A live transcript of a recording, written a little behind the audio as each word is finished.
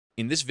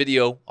In this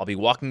video, I'll be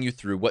walking you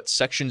through what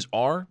sections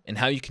are and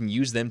how you can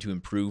use them to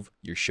improve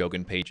your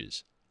Shogun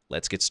pages.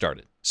 Let's get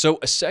started. So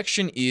a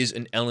section is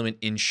an element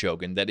in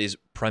Shogun that is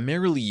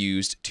primarily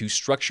used to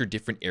structure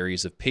different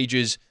areas of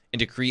pages and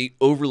to create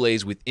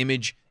overlays with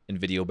image and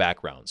video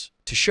backgrounds.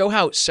 To show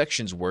how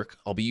sections work,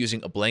 I'll be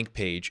using a blank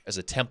page as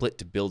a template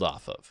to build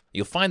off of.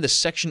 You'll find the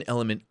section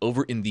element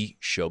over in the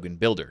Shogun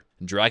builder,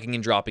 and dragging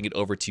and dropping it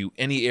over to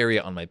any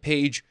area on my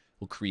page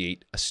will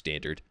create a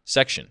standard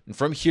section. And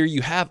from here,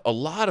 you have a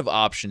lot of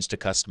options to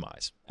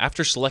customize.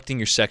 After selecting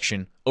your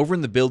section, over in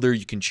the builder,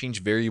 you can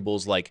change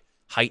variables like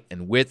height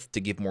and width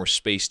to give more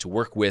space to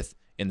work with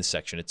in the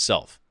section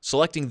itself.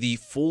 Selecting the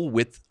full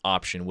width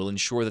option will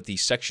ensure that the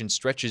section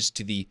stretches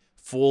to the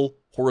full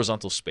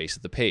horizontal space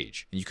of the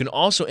page. And you can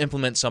also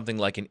implement something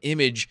like an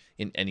image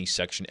in any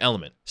section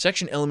element.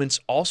 Section elements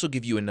also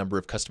give you a number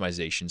of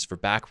customizations for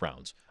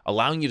backgrounds,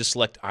 allowing you to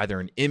select either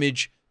an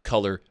image,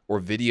 color,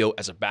 or video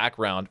as a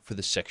background for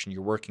the section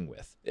you're working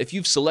with. If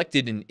you've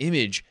selected an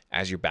image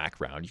as your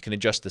background, you can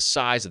adjust the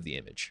size of the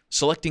image.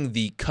 Selecting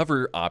the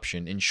cover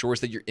option ensures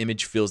that your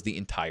image fills the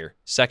entire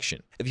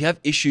section. If you have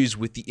issues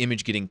with the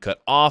image getting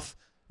cut off,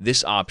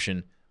 this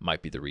option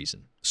might be the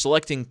reason.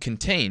 Selecting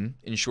Contain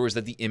ensures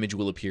that the image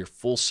will appear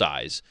full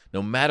size,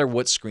 no matter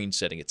what screen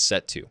setting it's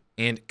set to.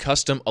 And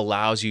Custom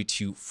allows you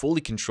to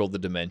fully control the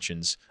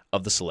dimensions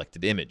of the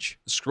selected image.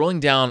 Scrolling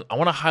down, I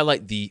want to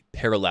highlight the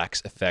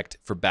parallax effect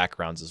for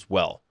backgrounds as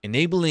well.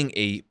 Enabling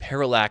a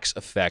parallax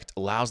effect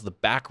allows the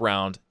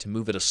background to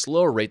move at a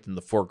slower rate than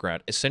the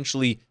foreground,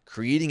 essentially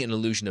creating an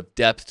illusion of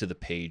depth to the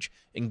page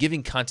and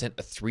giving content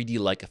a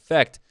 3D-like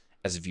effect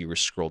as viewers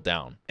scroll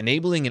down.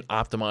 Enabling and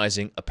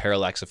optimizing a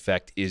parallax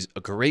effect is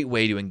a great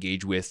way to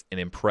engage with and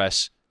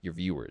impress your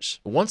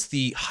viewers. Once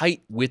the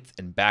height, width,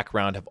 and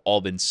background have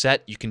all been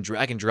set, you can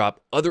drag and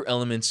drop other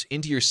elements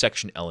into your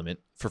section element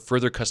for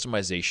further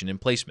customization and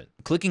placement.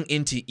 Clicking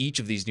into each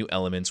of these new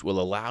elements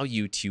will allow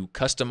you to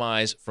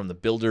customize from the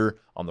builder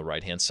on the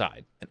right-hand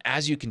side. And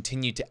as you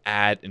continue to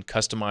add and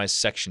customize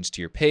sections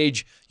to your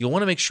page, you'll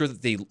want to make sure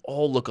that they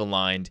all look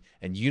aligned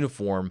and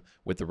uniform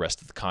with the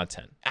rest of the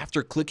content.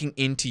 After clicking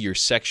into your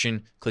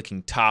section,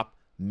 clicking top,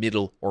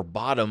 middle, or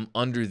bottom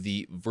under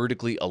the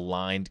vertically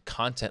aligned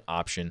content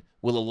option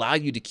will allow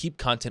you to keep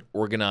content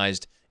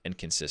organized and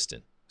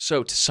consistent.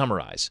 So to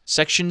summarize,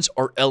 sections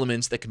are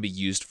elements that can be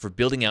used for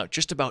building out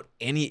just about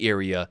any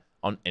area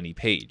on any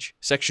page.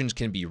 Sections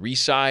can be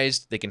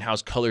resized, they can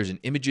house colors and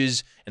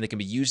images, and they can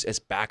be used as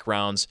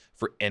backgrounds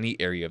for any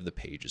area of the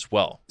page as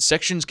well.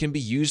 Sections can be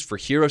used for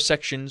hero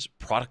sections,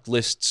 product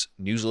lists,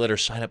 newsletter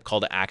sign-up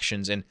call to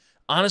actions, and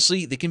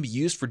honestly, they can be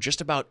used for just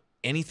about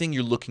anything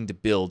you're looking to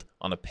build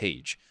on a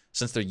page,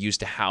 since they're used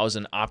to house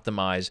and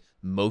optimize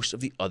most of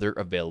the other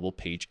available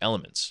page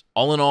elements.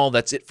 All in all,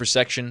 that's it for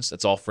sections.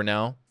 That's all for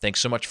now.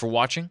 Thanks so much for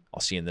watching. I'll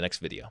see you in the next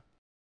video.